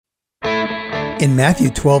In Matthew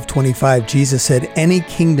 12:25, Jesus said, "Any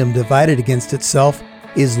kingdom divided against itself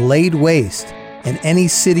is laid waste, and any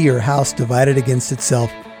city or house divided against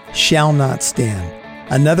itself shall not stand."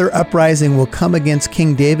 Another uprising will come against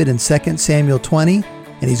King David in 2 Samuel 20,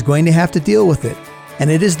 and he's going to have to deal with it. And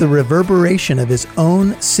it is the reverberation of his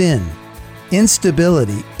own sin.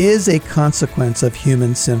 Instability is a consequence of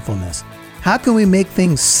human sinfulness. How can we make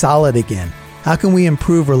things solid again? How can we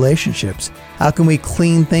improve relationships? How can we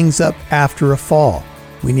clean things up after a fall?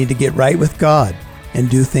 We need to get right with God and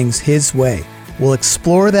do things His way. We'll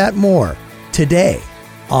explore that more today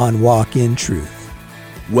on Walk in Truth.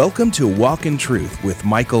 Welcome to Walk in Truth with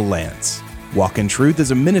Michael Lance. Walk in Truth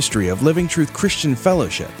is a ministry of Living Truth Christian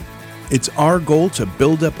Fellowship. It's our goal to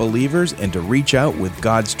build up believers and to reach out with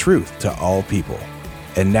God's truth to all people.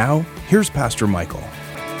 And now, here's Pastor Michael.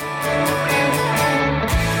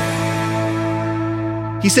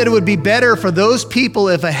 He said it would be better for those people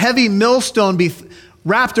if a heavy millstone be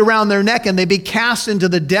wrapped around their neck and they be cast into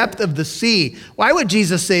the depth of the sea. Why would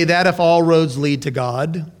Jesus say that if all roads lead to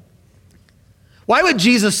God? Why would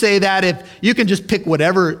Jesus say that if you can just pick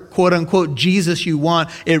whatever quote unquote Jesus you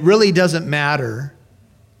want? It really doesn't matter.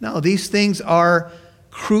 No, these things are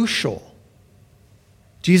crucial.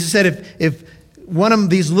 Jesus said if one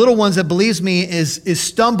of these little ones that believes me is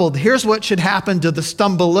stumbled, here's what should happen to the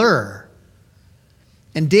stumbler.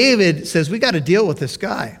 And David says, we got to deal with this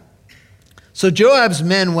guy. So Joab's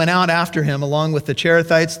men went out after him along with the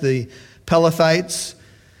Cherethites, the Pelethites,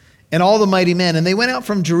 and all the mighty men. And they went out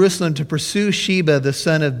from Jerusalem to pursue Sheba, the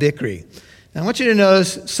son of Bichri. Now I want you to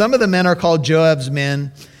notice some of the men are called Joab's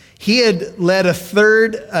men. He had led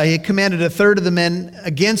he commanded a third of the men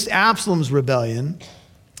against Absalom's rebellion.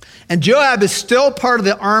 And Joab is still part of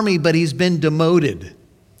the army, but he's been demoted.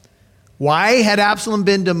 Why had Absalom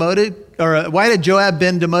been demoted? Or why had Joab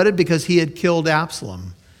been demoted? Because he had killed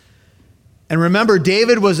Absalom. And remember,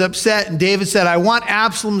 David was upset, and David said, I want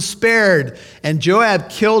Absalom spared. And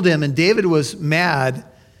Joab killed him, and David was mad.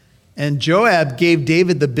 And Joab gave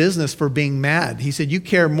David the business for being mad. He said, you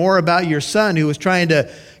care more about your son who was trying to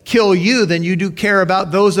kill you than you do care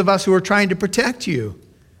about those of us who are trying to protect you.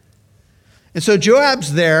 And so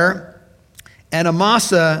Joab's there, and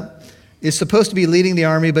Amasa is supposed to be leading the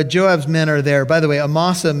army, but Joab's men are there. By the way,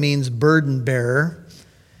 Amasa means burden bearer.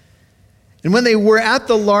 And when they were at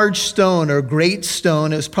the large stone or great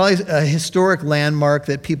stone, it was probably a historic landmark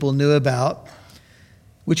that people knew about,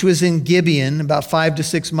 which was in Gibeon, about 5 to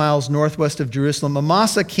 6 miles northwest of Jerusalem.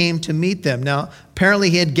 Amasa came to meet them. Now,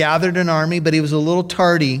 apparently he had gathered an army, but he was a little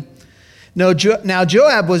tardy. Now,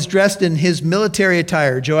 Joab was dressed in his military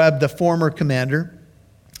attire, Joab, the former commander.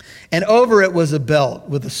 And over it was a belt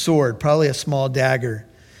with a sword, probably a small dagger.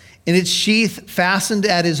 In its sheath fastened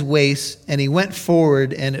at his waist, and he went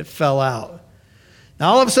forward and it fell out.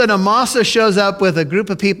 Now all of a sudden Amasa shows up with a group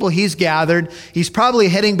of people he's gathered. He's probably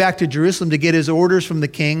heading back to Jerusalem to get his orders from the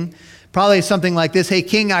king. Probably something like this, hey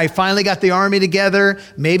king, I finally got the army together.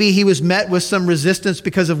 Maybe he was met with some resistance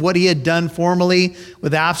because of what he had done formerly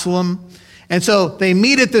with Absalom. And so they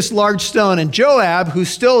meet at this large stone, and Joab, who's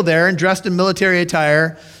still there and dressed in military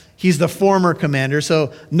attire, he's the former commander,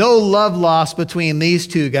 so no love lost between these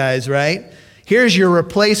two guys, right? Here's your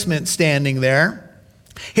replacement standing there.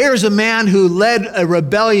 Here's a man who led a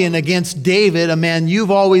rebellion against David, a man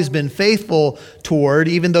you've always been faithful toward,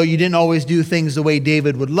 even though you didn't always do things the way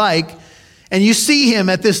David would like. And you see him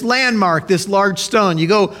at this landmark, this large stone. You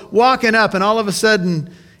go walking up, and all of a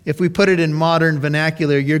sudden, if we put it in modern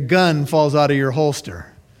vernacular, your gun falls out of your holster.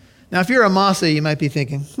 Now, if you're Amasa, you might be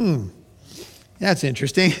thinking, that's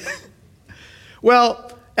interesting.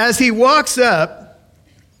 Well, as he walks up,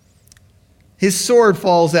 his sword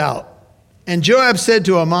falls out. And Joab said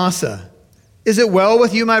to Amasa, is it well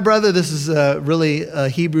with you, my brother? This is really a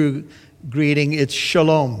Hebrew greeting. It's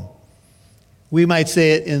shalom. We might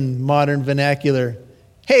say it in modern vernacular.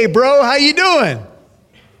 Hey, bro, how you doing?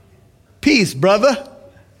 Peace, brother.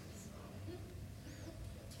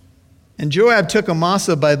 And Joab took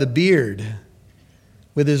Amasa by the beard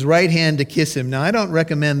with his right hand to kiss him. Now, I don't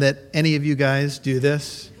recommend that any of you guys do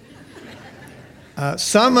this.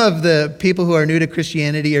 Some of the people who are new to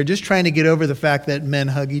Christianity are just trying to get over the fact that men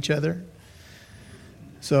hug each other.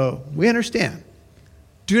 So we understand.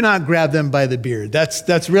 Do not grab them by the beard.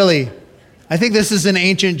 That's really, I think this is an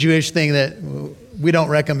ancient Jewish thing that we don't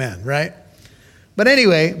recommend, right? But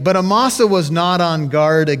anyway, but Amasa was not on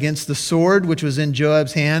guard against the sword, which was in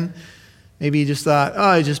Joab's hand. Maybe he just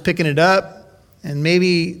thought, he's just picking it up. And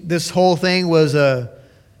maybe this whole thing was a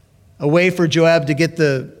way for Joab to get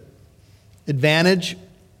the advantage.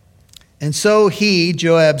 And so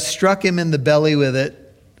Joab, struck him in the belly with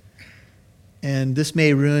it. and this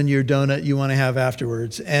may ruin your donut you want to have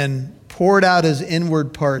afterwards, and poured out his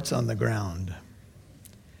inward parts on the ground,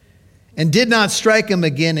 and did not strike him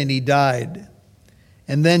again, and he died.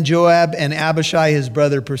 And then Joab and Abishai, his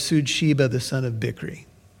brother, pursued Sheba, the son of Bichri.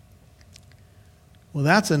 Well,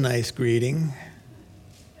 that's a nice greeting.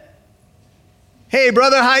 Hey,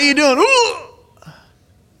 brother, how you doing? Ooh!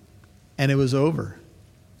 And it was over.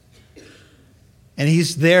 And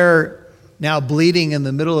he's there now bleeding in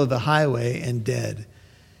the middle of the highway and dead.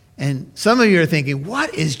 And some of you are thinking,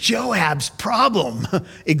 what is Joab's problem?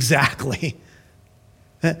 Exactly.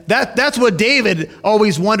 That's what David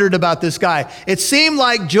always wondered about this guy. It seemed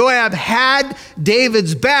like Joab had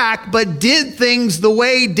David's back, but did things the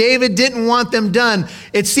way David didn't want them done.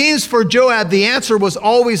 It seems for Joab, the answer was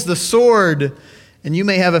always the sword. And you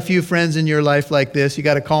may have a few friends in your life like this. You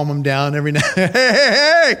got to calm them down every now and then.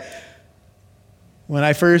 Hey! When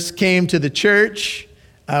I first came to the church,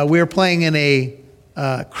 we were playing in a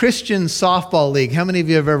Christian softball league. How many of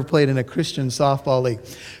you have ever played in a Christian softball league?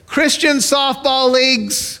 Christian softball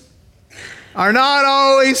leagues are not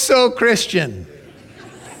always so Christian.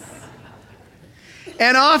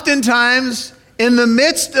 And oftentimes, in the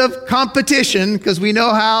midst of competition, because we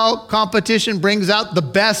know how competition brings out the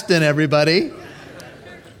best in everybody,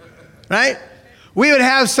 right? We would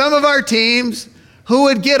have some of our teams who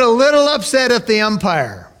would get a little upset at the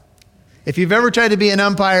umpire. If you've ever tried to be an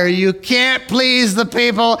umpire, you can't please the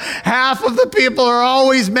people. Half of the people are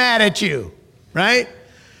always mad at you, right?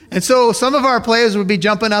 And so some of our players would be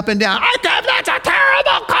jumping up and down. I think that's a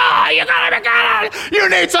terrible call. You gotta be good. You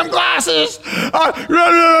need some glasses.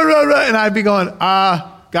 And I'd be going,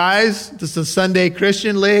 guys, this is a Sunday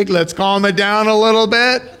Christian league. Let's calm it down a little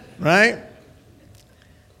bit, right?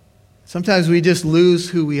 Sometimes we just lose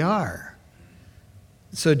who we are.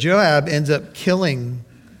 So Joab ends up killing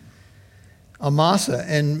Amasa,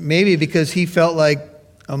 and maybe because he felt like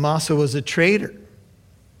Amasa was a traitor.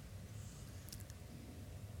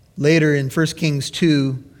 Later in 1 Kings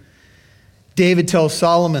 2, David tells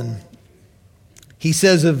Solomon, he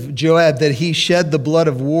says of Joab that he shed the blood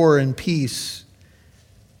of war in peace.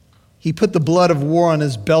 He put the blood of war on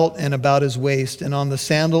his belt and about his waist, and on the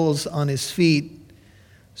sandals on his feet.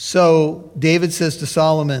 So David says to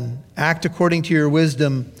Solomon, act according to your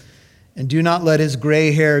wisdom, and do not let his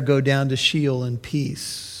gray hair go down to Sheol in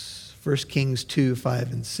peace. 1 Kings 2,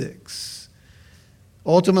 5 and 6.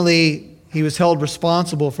 Ultimately, he was held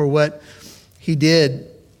responsible for what he did.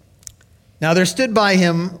 Now there stood by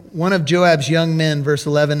him one of Joab's young men, verse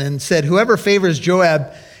 11, and said, whoever favors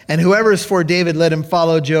Joab and whoever is for David, let him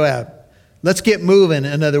follow Joab. Let's get moving,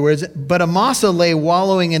 in other words. But Amasa lay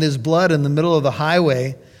wallowing in his blood in the middle of the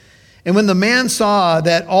highway. And when the man saw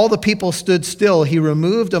that all the people stood still, he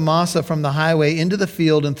removed Amasa from the highway into the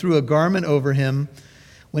field and threw a garment over him.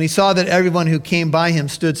 When he saw that everyone who came by him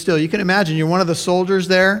stood still. You can imagine, you're one of the soldiers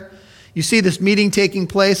there. You see this meeting taking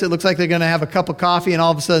place. It looks like they're going to have a cup of coffee, and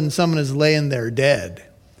all of a sudden someone is laying there dead.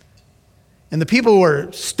 And the people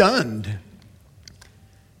were stunned.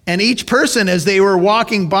 And each person, as they were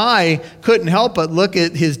walking by, couldn't help but look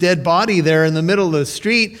at his dead body there in the middle of the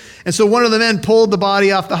street. And so one of the men pulled the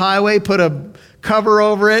body off the highway, put a cover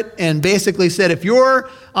over it, and basically said, if you're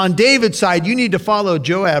on David's side, you need to follow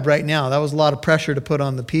Joab right now. That was a lot of pressure to put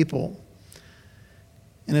on the people.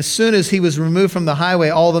 And as soon as he was removed from the highway,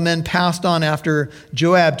 all the men passed on after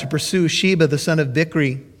Joab to pursue Sheba, the son of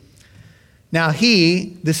Bichri. Now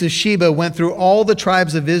this is Sheba, went through all the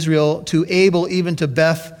tribes of Israel to Abel, even to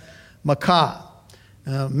Beth Makkah.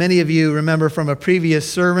 Many of you remember from a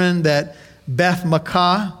previous sermon that Beth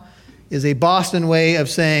Makkah is a Boston way of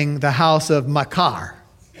saying the house of Makar.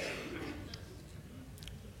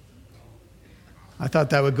 I thought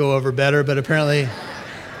that would go over better, but apparently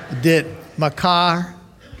it did. Makar,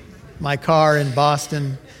 my car in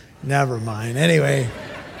Boston, never mind. Anyway.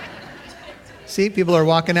 See, people are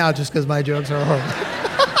walking out just because my jokes are horrible.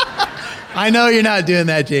 I know you're not doing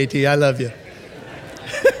that, JT. I love you.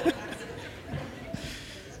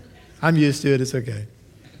 I'm used to it. It's okay.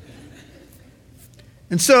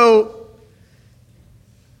 And so,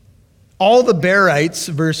 all the Berites,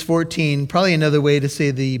 verse 14, probably another way to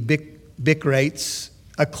say the Bichrites,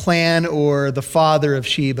 a clan or the father of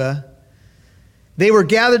Sheba, they were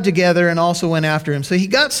gathered together and also went after him. So he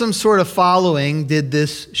got some sort of following, did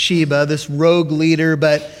this Sheba, this rogue leader,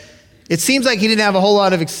 but it seems like he didn't have a whole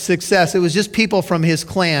lot of success. It was just people from his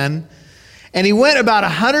clan. And he went about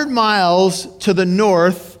 100 miles to the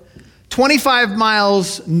north, 25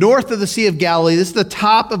 miles north of the Sea of Galilee. This is the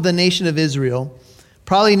top of the nation of Israel,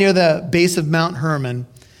 probably near the base of Mount Hermon.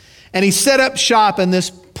 And he set up shop in this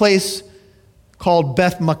place called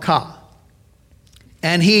Beth Makkah.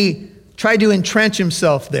 And he tried to entrench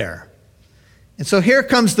himself there. And so here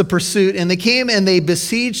comes the pursuit, and they came and they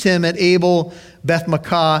besieged him at Abel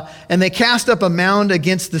Beth-Makkah, and they cast up a mound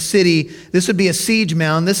against the city. This would be a siege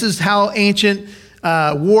mound. This is how ancient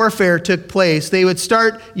warfare took place. They would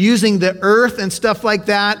start using the earth and stuff like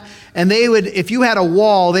that, and they would, if you had a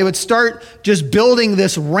wall, they would start just building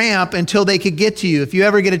this ramp until they could get to you. If you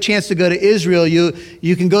ever get a chance to go to Israel,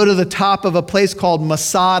 you can go to the top of a place called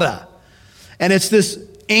Masada, and it's this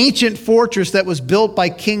ancient fortress that was built by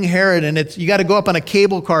King Herod, and you got to go up on a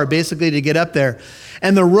cable car basically to get up there.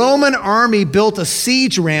 And the Roman army built a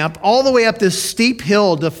siege ramp all the way up this steep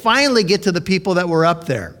hill to finally get to the people that were up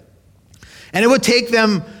there. And it would take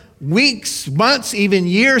them weeks, months, even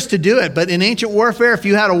years to do it. But in ancient warfare, if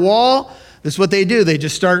you had a wall, this is what they do. They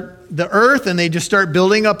just start the earth and they just start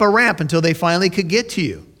building up a ramp until they finally could get to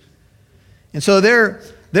you. And so they're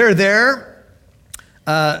there.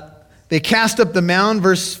 They cast up the mound,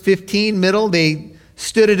 verse 15, middle. They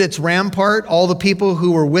stood at its rampart. All the people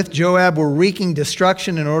who were with Joab were wreaking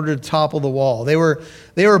destruction in order to topple the wall. They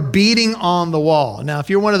were beating on the wall. Now, if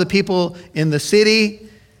you're one of the people in the city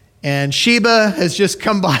and Sheba has just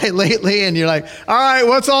come by lately and you're like, all right,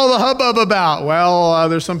 what's all the hubbub about? Well,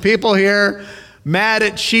 there's some people here mad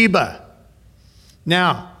at Sheba.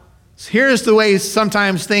 Now, here's the way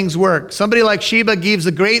sometimes things work. Somebody like Sheba gives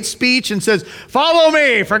a great speech and says, follow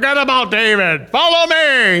me, forget about David, follow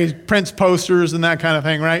me. He prints posters and that kind of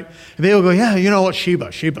thing, right? And people go, yeah, you know what,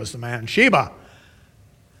 Sheba's the man, Sheba.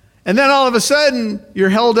 And then all of a sudden, you're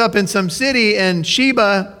held up in some city and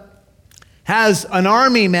Sheba has an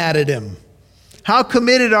army mad at him. How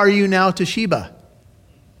committed are you now to Sheba?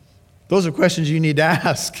 Those are questions you need to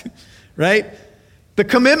ask, right? The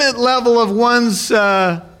commitment level of one's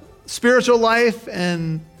spiritual life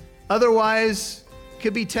and otherwise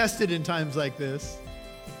could be tested in times like this.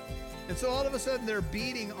 And so all of a sudden they're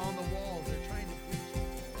beating on the walls. They're trying to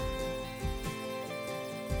preach.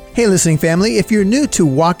 Hey, listening family, if you're new to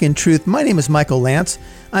Walk in Truth, my name is Michael Lance.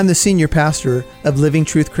 I'm the senior pastor of Living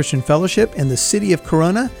Truth Christian Fellowship in the city of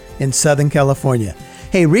Corona in Southern California.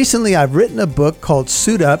 Hey, recently I've written a book called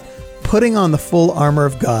Suit Up, Putting on the Full Armor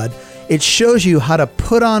of God. It shows you how to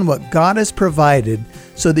put on what God has provided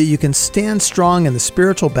so that you can stand strong in the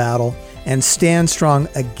spiritual battle and stand strong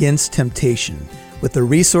against temptation with the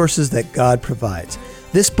resources that God provides.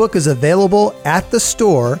 This book is available at the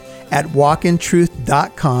store at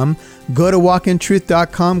walkintruth.com. Go to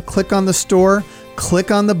walkintruth.com, click on the store,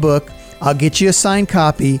 click on the book. I'll get you a signed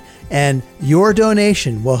copy, and your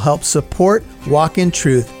donation will help support Walk in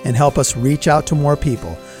Truth and help us reach out to more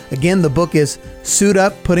people. Again, the book is Suit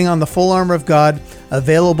Up, Putting on the Full Armor of God,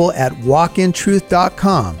 available at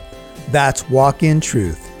walkintruth.com. That's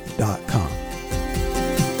walkintruth.com.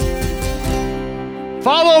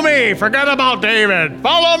 Follow me, forget about David,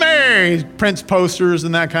 follow me. He prints posters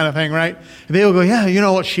and that kind of thing, right? And people go, yeah, you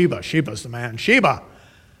know what, Sheba's the man, Sheba.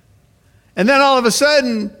 And then all of a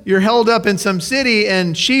sudden, you're held up in some city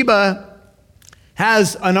and Sheba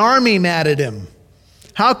has an army mad at him.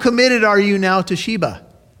 How committed are you now to Sheba?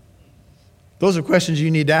 Those are questions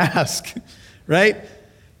you need to ask, right?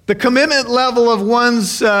 The commitment level of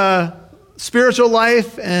one's spiritual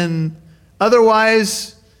life and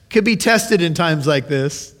otherwise could be tested in times like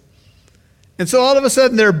this. And so all of a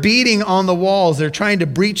sudden they're beating on the walls. They're trying to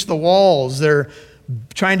breach the walls. They're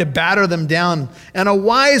trying to batter them down. And a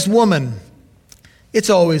wise woman,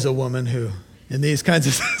 it's always a woman who, in these kinds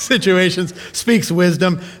of situations, speaks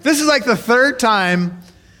wisdom. This is like the third time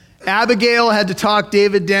Abigail had to talk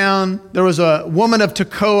David down. There was a woman of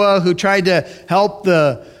Tekoa who tried to help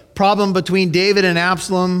the problem between David and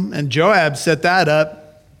Absalom, and Joab set that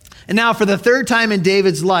up. And now for the third time in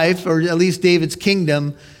David's life, or at least David's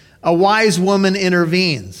kingdom, a wise woman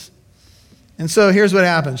intervenes. And so here's what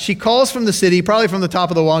happens. She calls from the city, probably from the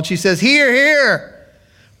top of the wall, and she says, here,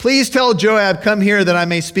 please tell Joab, come here that I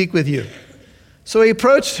may speak with you. So he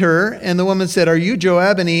approached her, and the woman said, are you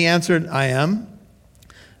Joab? And he answered, I am.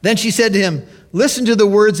 Then she said to him, listen to the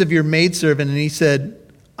words of your maidservant. And he said,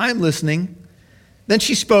 I'm listening. Then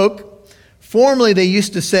she spoke. Formerly they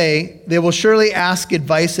used to say, they will surely ask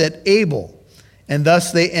advice at Abel. And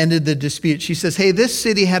thus they ended the dispute. She says, hey, this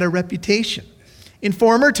city had a reputation. In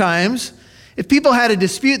former times, if people had a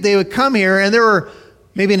dispute, they would come here, and there were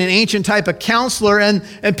maybe an ancient type of counselor, and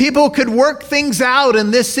people could work things out in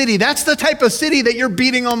this city. That's the type of city that you're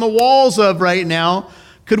beating on the walls of right now.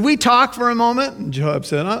 Could we talk for a moment? And Joab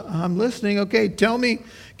said, I'm listening. Okay, tell me,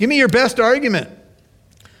 give me your best argument.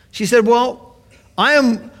 She said, well, I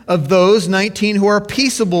am of those 19 who are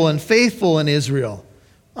peaceable and faithful in Israel.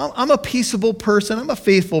 I'm a peaceable person. I'm a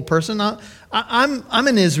faithful person. I'm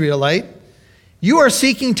an Israelite. You are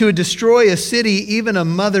seeking to destroy a city, even a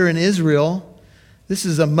mother in Israel. This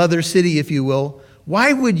is a mother city, if you will.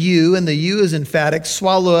 Why would you," and the "you" is emphatic,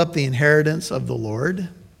 "swallow up the inheritance of the Lord?"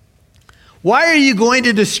 Why are you going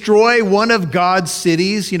to destroy one of God's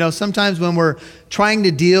cities? You know, sometimes when we're trying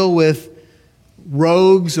to deal with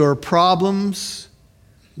rogues or problems,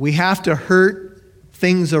 we have to hurt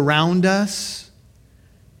things around us.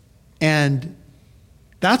 And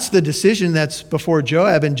that's the decision that's before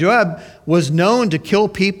Joab. And Joab was known to kill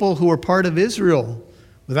people who were part of Israel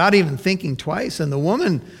without even thinking twice. And the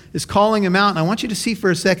woman is calling him out. And I want you to see for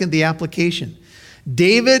a second the application.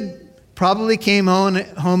 David probably came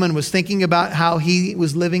home and was thinking about how he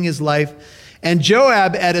was living his life. And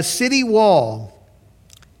Joab, at a city wall,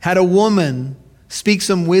 had a woman speak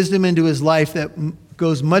some wisdom into his life that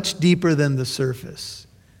goes much deeper than the surface.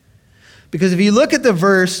 Because if you look at the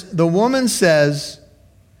verse, the woman says,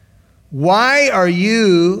 "Why are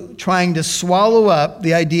you trying to swallow up,"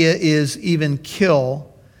 the idea is even kill,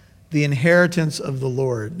 "the inheritance of the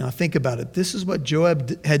Lord?" Now think about it. This is what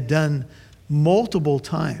Joab had done multiple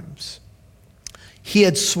times. He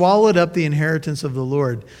had swallowed up the inheritance of the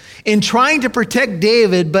Lord. In trying to protect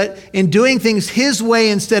David, but in doing things his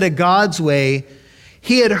way instead of God's way,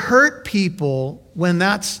 he had hurt people when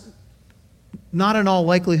that's not in all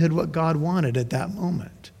likelihood what God wanted at that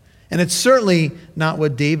moment. And it's certainly not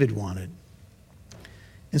what David wanted.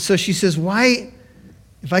 And so she says, why,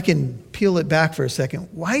 if I can peel it back for a second,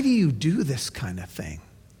 why do you do this kind of thing?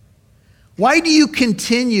 Why do you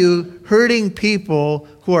continue hurting people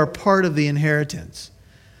who are part of the inheritance?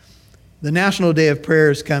 The National Day of Prayer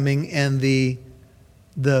is coming, and the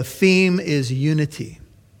theme is unity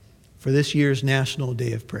for this year's National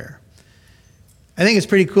Day of Prayer. I think it's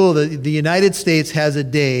pretty cool that the United States has a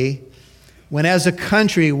day when, as a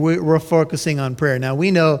country, we're focusing on prayer. Now, we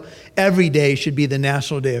know every day should be the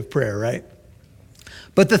National Day of Prayer, right?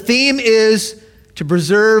 But the theme is to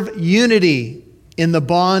preserve unity in the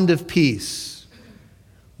bond of peace.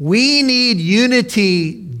 We need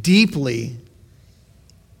unity deeply,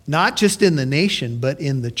 not just in the nation, but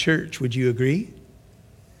in the church. Would you agree?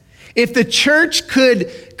 If the church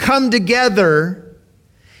could come together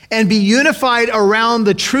and be unified around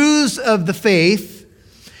the truths of the faith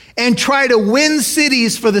and try to win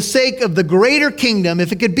cities for the sake of the greater kingdom,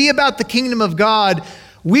 if it could be about the kingdom of God,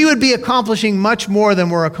 we would be accomplishing much more than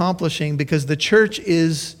we're accomplishing, because the church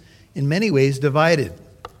is in many ways divided.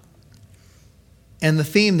 And the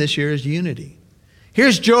theme this year is unity.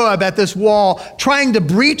 Here's Joab at this wall trying to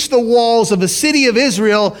breach the walls of a city of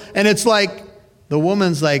Israel, and it's like, the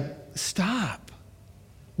woman's like, stop.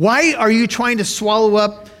 Why are you trying to swallow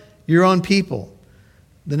up your own people?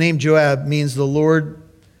 The name Joab means the Lord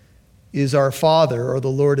is our father, or the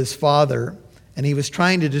Lord is father, and he was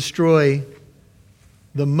trying to destroy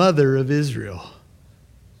the mother of Israel.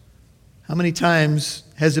 How many times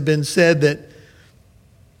has it been said that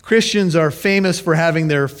Christians are famous for having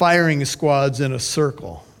their firing squads in a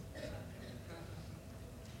circle?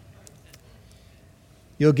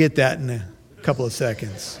 You'll get that in a couple of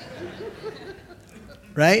seconds.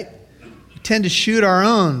 Right? We tend to shoot our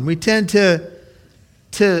own. We tend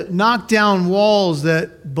to knock down walls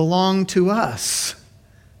that belong to us.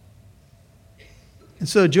 And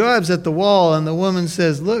so Joab's at the wall, and the woman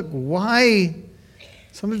says, look, why?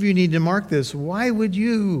 Some of you need to mark this. Why would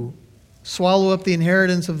you swallow up the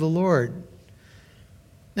inheritance of the Lord?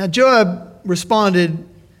 Now Joab responded,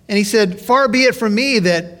 and he said, far be it from me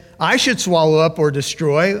that I should swallow up or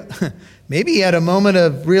destroy. Maybe he had a moment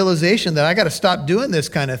of realization that I got to stop doing this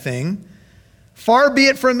kind of thing. Far be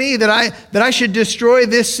it from me that I should destroy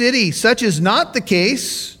this city. Such is not the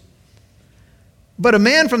case. But a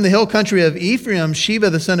man from the hill country of Ephraim,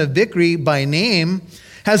 Sheba the son of Bichri by name,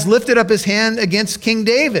 has lifted up his hand against King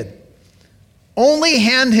David. Only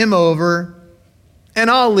hand him over,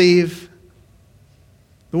 and I'll leave.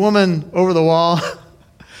 The woman over the wall.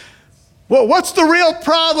 Well, what's the real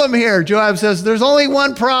problem here? Joab says, there's only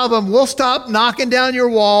one problem. We'll stop knocking down your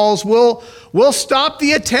walls. We'll stop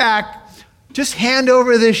the attack. Just hand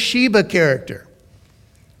over this Sheba character,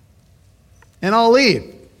 and I'll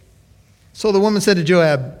leave. So the woman said to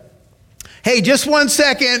Joab, hey, just 1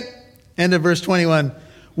 second. End of verse 21.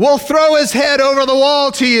 We'll throw his head over the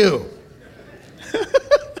wall to you.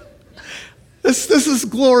 This is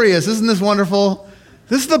glorious. Isn't this wonderful?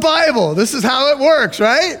 This is the Bible. This is how it works,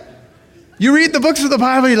 right? You read the books of the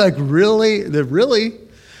Bible, you're like, really? Really?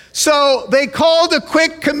 So they called a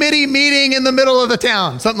quick committee meeting in the middle of the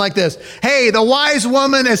town, something like this. Hey, the wise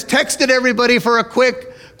woman has texted everybody for a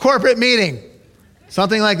quick corporate meeting.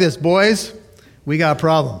 Something like this. Boys, we got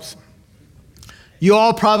problems. You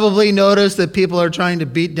all probably noticed that people are trying to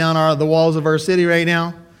beat down the walls of our city right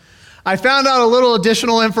now. I found out a little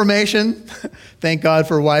additional information. Thank God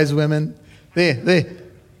for wise women. People,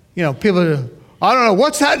 I don't know,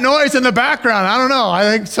 what's that noise in the background? I don't know. I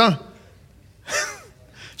think some.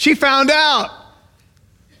 She found out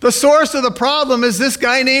the source of the problem is this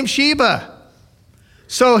guy named Sheba.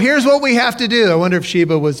 So here's what we have to do. I wonder if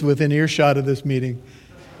Sheba was within earshot of this meeting.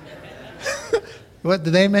 What,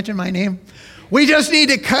 did they mention my name? We just need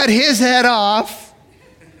to cut his head off,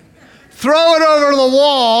 throw it over the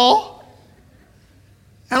wall,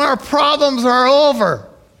 and our problems are over.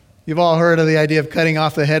 You've all heard of the idea of cutting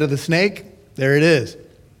off the head of the snake? There it is.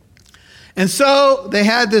 And so they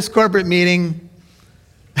had this corporate meeting.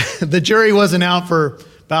 The jury wasn't out for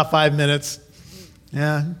about 5 minutes.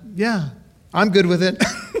 Yeah, I'm good with it.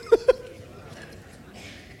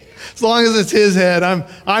 As long as it's his head,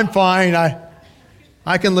 I'm fine.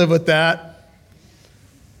 I can live with that.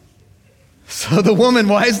 So the woman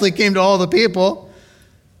wisely came to all the people.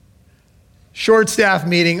 Short staff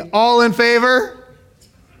meeting. All in favor?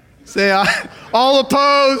 Say aye. All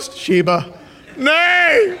opposed? Sheba.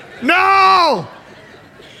 Nay! No!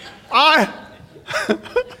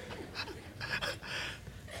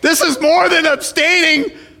 This is more than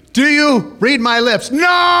abstaining. Do you read my lips?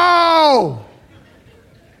 No!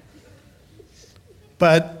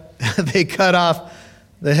 But they cut off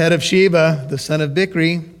the head of Sheba, the son of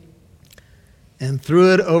Bichri, and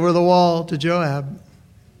threw it over the wall to Joab.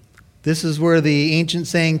 This is where the ancient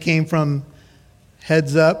saying came from,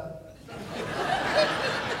 heads up.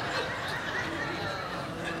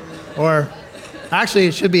 Or actually,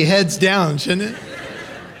 it should be heads down, shouldn't it?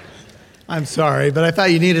 I'm sorry, but I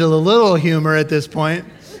thought you needed a little humor at this point.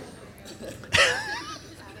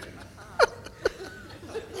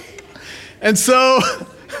 And so,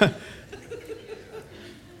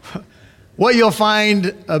 what you'll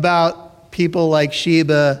find about people like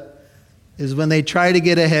Sheba is when they try to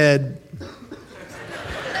get ahead,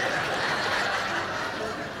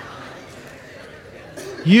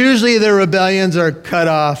 usually their rebellions are cut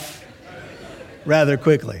off rather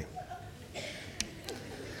quickly.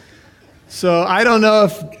 So I don't know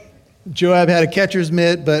if Joab had a catcher's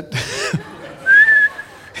mitt, but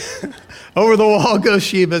over the wall goes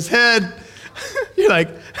Sheba's head. You're like,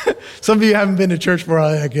 some of you haven't been to church for a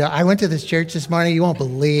while. Like, I went to this church this morning. You won't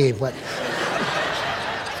believe what.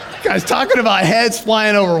 Guys talking about heads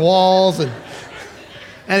flying over walls. And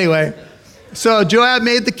anyway, so Joab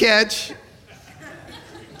made the catch,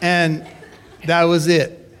 and that was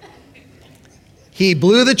it. He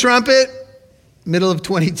blew the trumpet, middle of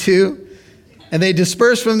 22, and they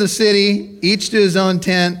dispersed from the city, each to his own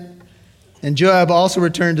tent. And Joab also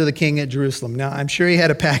returned to the king at Jerusalem. Now, I'm sure he had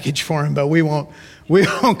a package for him, but we won't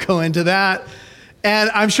go into that. And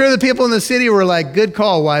I'm sure the people in the city were like, good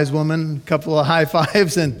call, wise woman. A couple of high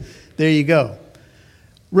fives, and there you go.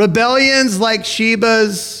 Rebellions like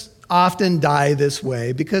Sheba's often die this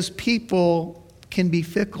way because people can be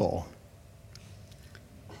fickle.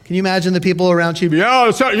 Can you imagine the people around Sheba?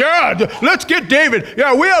 Yeah, let's get David.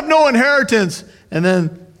 Yeah, we have no inheritance. And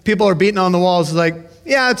then people are beating on the walls. It's like,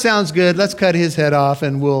 yeah, it sounds good. Let's cut his head off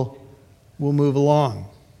and we'll move along.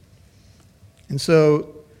 And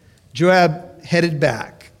so Joab headed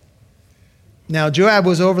back. Now Joab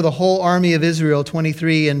was over the whole army of Israel,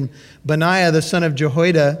 23, and Benaiah, the son of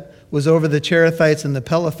Jehoiada, was over the Cherethites and the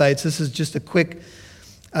Pelethites. This is just a quick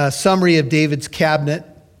summary of David's cabinet.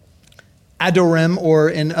 Adoram, or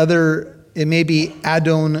it may be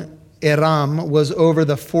Adon Aram, was over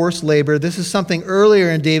the forced labor. This is something earlier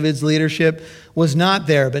in David's leadership was not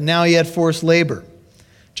there, but now he had forced labor.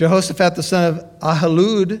 Jehoshaphat, the son of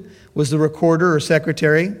Ahilud, was the recorder or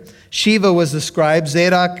secretary. Sheva was the scribe.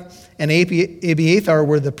 Zadok and Abiathar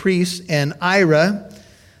were the priests, and Ira,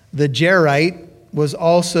 the Jerite, was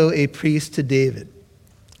also a priest to David.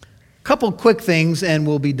 A couple quick things and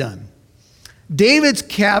we'll be done. David's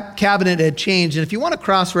cabinet had changed, and if you want to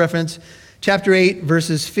cross-reference chapter 8,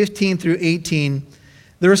 verses 15 through 18,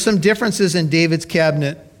 there are some differences in David's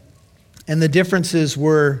cabinet, and the differences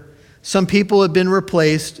were some people had been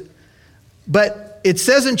replaced, but it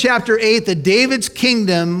says in chapter 8 that David's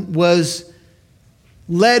kingdom was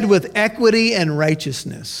led with equity and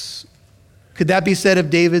righteousness. Could that be said of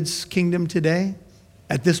David's kingdom today,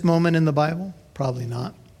 at this moment in the Bible? Probably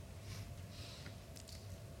not.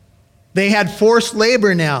 They had forced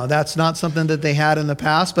labor now. That's not something that they had in the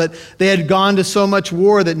past, but they had gone to so much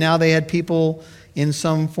war that now they had people in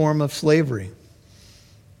some form of slavery.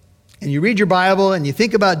 And you read your Bible and you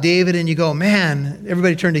think about David and you go, man,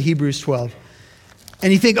 everybody turn to Hebrews 12.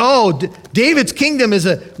 And you think, oh, David's kingdom is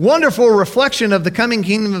a wonderful reflection of the coming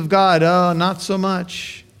kingdom of God. Oh, not so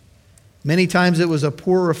much. Many times it was a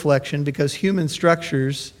poor reflection because human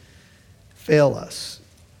structures fail us.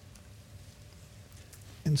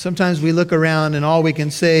 And sometimes we look around and all we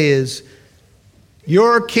can say is,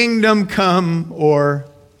 your kingdom come, or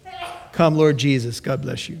come, Lord Jesus. God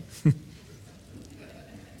bless you.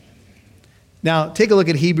 Now, take a look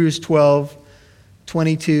at Hebrews 12,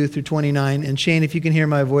 22 through 29. And Shane, if you can hear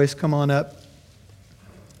my voice, come on up.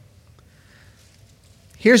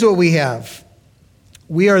 Here's what we have.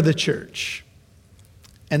 We are the church,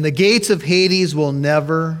 and the gates of Hades will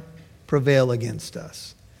never prevail against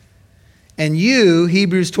us. And you,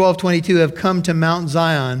 Hebrews 12:22, have come to Mount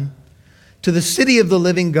Zion, to the city of the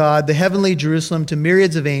living God, the heavenly Jerusalem, to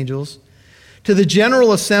myriads of angels, to the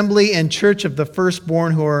general assembly and church of the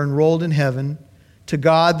firstborn who are enrolled in heaven, to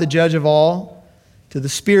God, the judge of all, to the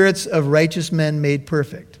spirits of righteous men made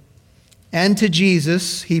perfect, and to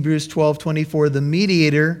Jesus, Hebrews 12:24, the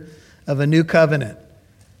mediator of a new covenant,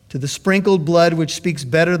 to the sprinkled blood which speaks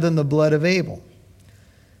better than the blood of Abel.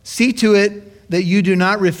 See to it that you do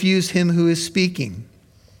not refuse him who is speaking.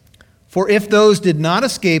 For if those did not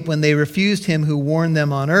escape when they refused him who warned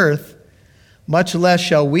them on earth, much less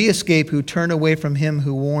shall we escape who turn away from him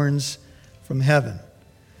who warns from heaven.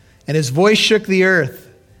 And his voice shook the earth,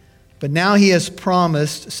 but now he has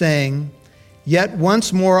promised, saying, yet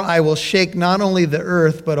once more I will shake not only the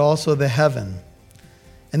earth, but also the heaven.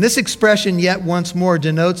 And this expression, yet once more,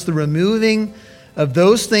 denotes the removing of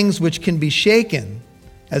those things which can be shaken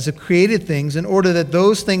as of created things, in order that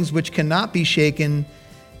those things which cannot be shaken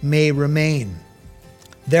may remain.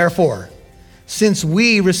 Therefore, since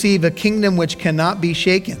we receive a kingdom which cannot be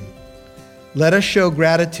shaken, let us show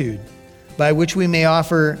gratitude, by which we may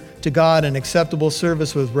offer to God an acceptable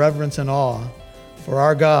service with reverence and awe, for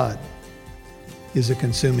our God is a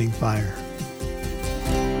consuming fire.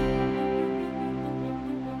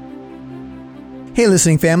 Hey,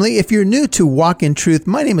 listening family, if you're new to Walk in Truth,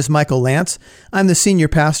 my name is Michael Lance. I'm the senior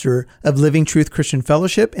pastor of Living Truth Christian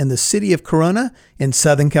Fellowship in the city of Corona in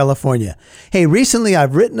Southern California. Hey, recently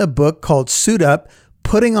I've written a book called Suit Up,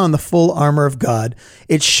 Putting on the Full Armor of God.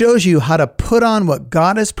 It shows you how to put on what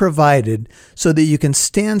God has provided so that you can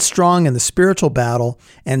stand strong in the spiritual battle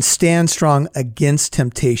and stand strong against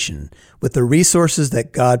temptation with the resources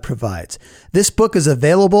that God provides. This book is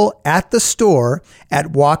available at the store at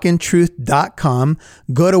walkintruth.com.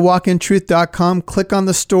 Go to walkintruth.com, click on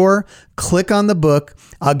the store, click on the book.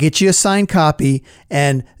 I'll get you a signed copy,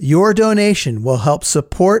 and your donation will help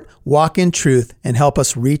support Walk in Truth and help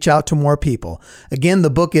us reach out to more people. Again,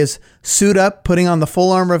 the book is Suit Up, Putting on the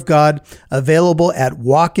Full Armor of God, available at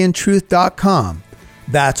walkintruth.com.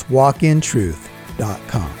 That's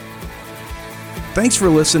walkintruth.com. Thanks for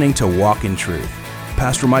listening to Walk in Truth.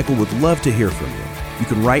 Pastor Michael would love to hear from you. You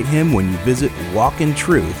can write him when you visit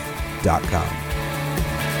walkintruth.com.